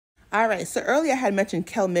All right, so earlier I had mentioned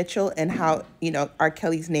Kel Mitchell and how, R.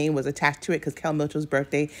 Kelly's name was attached to it because Kel Mitchell's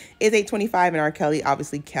birthday is 8/25 and R. Kelly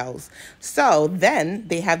obviously Kel's. So then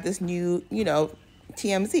they have this new,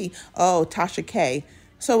 TMZ. Oh, Tasha K.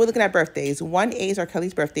 So we're looking at birthdays. 1/8 is R.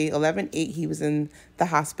 Kelly's birthday. 11/8 he was in the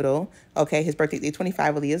hospital. Okay, his birthday is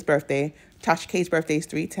 8/25, Aaliyah's birthday. Tasha K's birthday is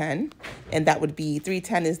 3/10. And that would be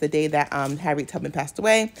 3/10 is the day that Harriet Tubman passed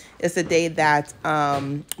away. It's the day that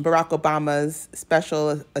Barack Obama's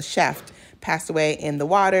special chef passed away in the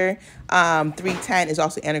water. 3/10 is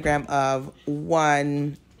also anagram of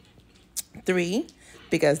 1/3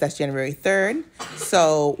 because that's January 3rd.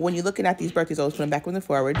 So when you're looking at these birthdays, always put them backwards and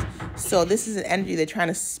forwards. So this is an energy they're trying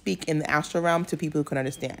to speak in the astral realm to people who can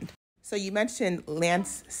understand. So you mentioned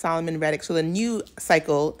Lance Solomon Reddick. So the new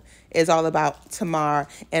cycle is all about Tamar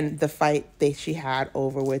and the fight that she had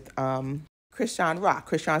over with Krishan Rock.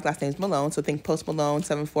 Krishan's last name is Malone. So think Post Malone,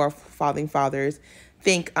 7/4 Founding Fathers.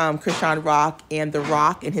 Think Krishan Rock and The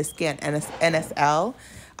Rock in his skin, NSL.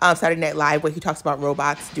 Saturday Night Live, where he talks about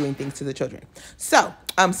robots doing things to the children. So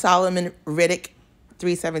Solomon Riddick,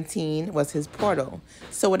 317 was his portal.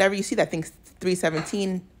 So whenever you see that, think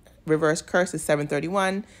 317 reverse curse is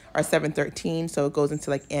 731 or 713. So it goes into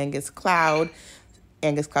like Angus Cloud.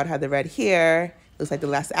 Angus Cloud had the red hair. Looks like the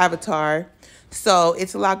last avatar. So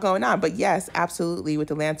it's a lot going on. But yes, absolutely, with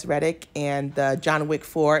the Lance Reddick and the John Wick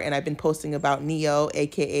 4. And I've been posting about Neo,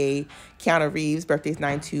 a.k.a. Keanu Reeves. Birthday's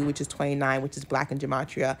 9/2, which is 29, which is black in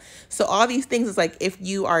Gematria. So all these things is like if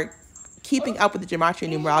you are keeping up with the Gematria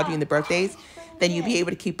numerology and the birthdays, then you'll be able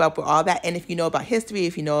to keep up with all that. And if you know about history,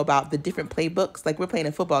 if you know about the different playbooks, like we're playing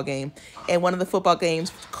a football game, and one of the football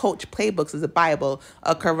games coach playbooks is a Bible,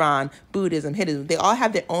 a Quran, Buddhism, Hinduism. They all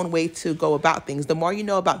have their own way to go about things. The more you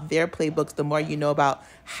know about their playbooks, the more you know about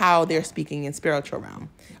how they're speaking in spiritual realm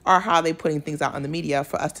or how they're putting things out on the media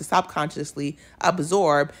for us to subconsciously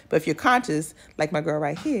absorb. But if you're conscious, like my girl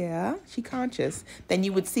right here, she conscious, then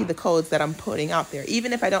you would see the codes that I'm putting out there.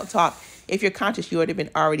 Even if I don't talk, if you're conscious, you would have been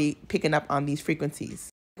already picking up on these frequencies.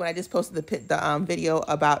 When I just posted the video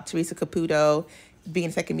about Teresa Caputo being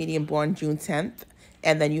a second medium born June 10th,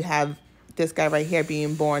 and then you have this guy right here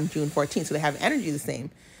being born June 14th, so they have energy the same.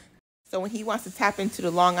 So when he wants to tap into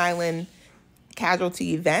the Long Island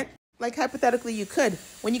casualty event, like hypothetically you could,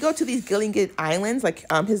 when you go to these Gilligan Islands, like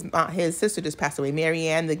his sister just passed away,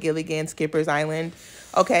 Marianne, the Gilligan Skipper's Island.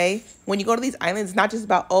 Okay, when you go to these islands, it's not just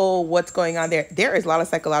about, what's going on there. There is a lot of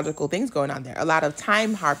psychological things going on there. A lot of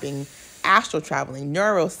time harping, astral traveling,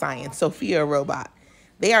 neuroscience, Sophia robot.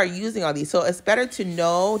 They are using all these. So it's better to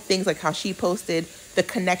know things like how she posted the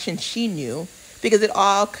connection she knew, because it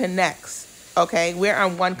all connects. Okay, we're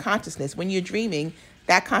on one consciousness. When you're dreaming,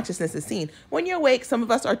 that consciousness is seen. When you're awake, some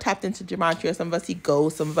of us are tapped into gematria, some of us see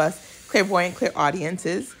ghosts, some of us clairvoyant,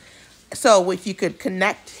 clairaudiences. So if you could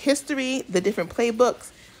connect history, the different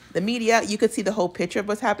playbooks, the media, you could see the whole picture of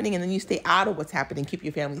what's happening, and then you stay out of what's happening, keep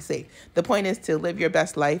your family safe. The point is to live your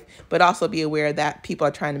best life, but also be aware that people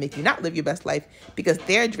are trying to make you not live your best life because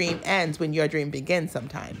their dream ends when your dream begins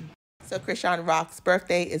sometime. So Krishan Rock's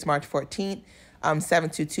birthday is March 14th,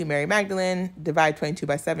 722 Mary Magdalene, divide 22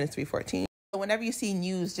 by 7 is 314. Whenever you see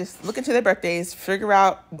news, just look into their birthdays, figure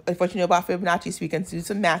out what you know about Fibonacci so you can do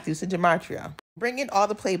some math, do some gematria. Bring in all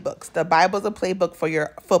the playbooks. The Bible's a playbook for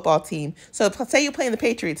your football team. So say you're playing the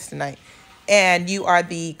Patriots tonight and you are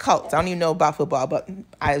the Colts. I don't even know about football, but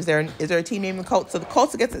is there a team named the Colts? So the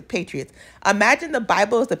Colts against the Patriots. Imagine the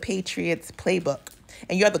Bible is the Patriots playbook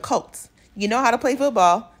and you're the Colts. You know how to play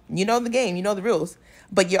football. You know the game. You know the rules.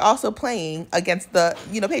 But you're also playing against the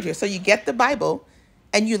Patriots. So you get the Bible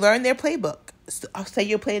and you learn their playbook. So, say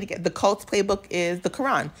you're playing again. The cult's playbook is the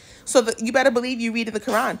Quran. So you better believe you read in the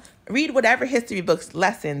Quran. Read whatever history books,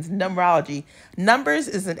 lessons, numerology. Numbers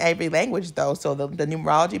is in every language, though. So the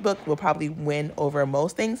numerology book will probably win over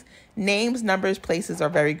most things. Names, numbers, places are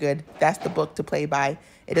very good. That's the book to play by.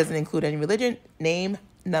 It doesn't include any religion. Name,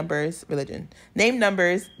 numbers, religion. Name,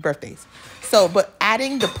 numbers, birthdays. So, but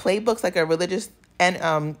adding the playbooks like a religious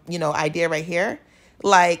and idea right here,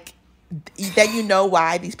 like, then you know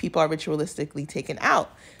why these people are ritualistically taken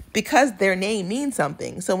out, because their name means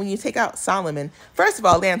something. So when you take out Solomon, first of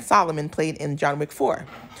all, Lance Solomon played in John Wick 4.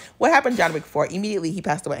 What happened in John Wick 4? Immediately he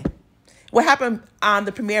passed away. What happened on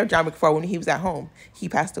the premiere of John Wick 4 when he was at home? He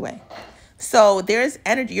passed away. So there's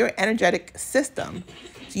energy, your energetic system.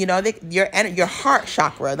 So, your heart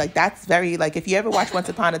chakra, like that's very, like if you ever watch Once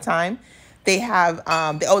Upon a Time, they have,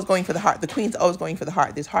 they're always going for the heart. The queen's always going for the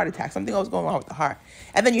heart. There's heart attacks. Something always going on with the heart.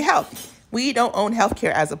 And then your health. We don't own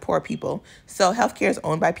healthcare as a poor people. So healthcare is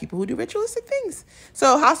owned by people who do ritualistic things.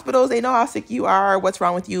 So hospitals, they know how sick you are, what's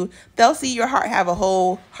wrong with you. They'll see your heart have a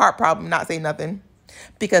whole heart problem, not say nothing.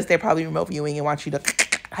 because they're probably remote viewing and want you to,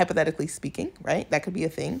 hypothetically speaking, right? That could be a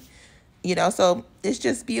thing. So it's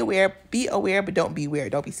just be aware, but don't be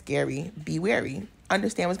weird. Don't be scary. Be wary.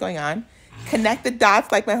 Understand what's going on. Connect the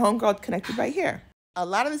dots like my homegirl connected right here. A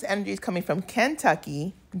lot of this energy is coming from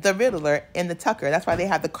Kentucky, the Riddler, and the Tucker. That's why they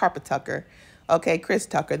have the carpet Tucker. Okay, Chris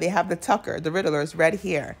Tucker. They have the Tucker. The Riddler is red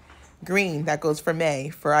here. Green, that goes for May,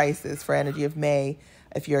 for Isis, for energy of May,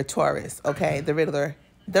 if you're a Taurus. Okay, the Riddler.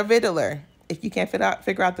 The Riddler. If you can't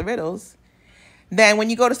figure out the riddles, then when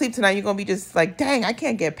you go to sleep tonight, you're going to be just like, dang, I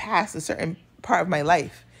can't get past a certain part of my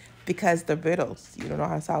life because the riddles, you don't know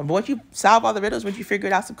how to solve them. But once you solve all the riddles, once you figure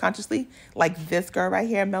it out subconsciously, like this girl right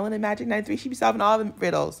here, Melanin Magic 93, she be solving all the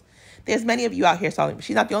riddles. There's many of you out here solving.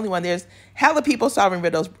 She's not the only one. There's hella people solving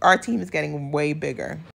riddles. Our team is getting way bigger.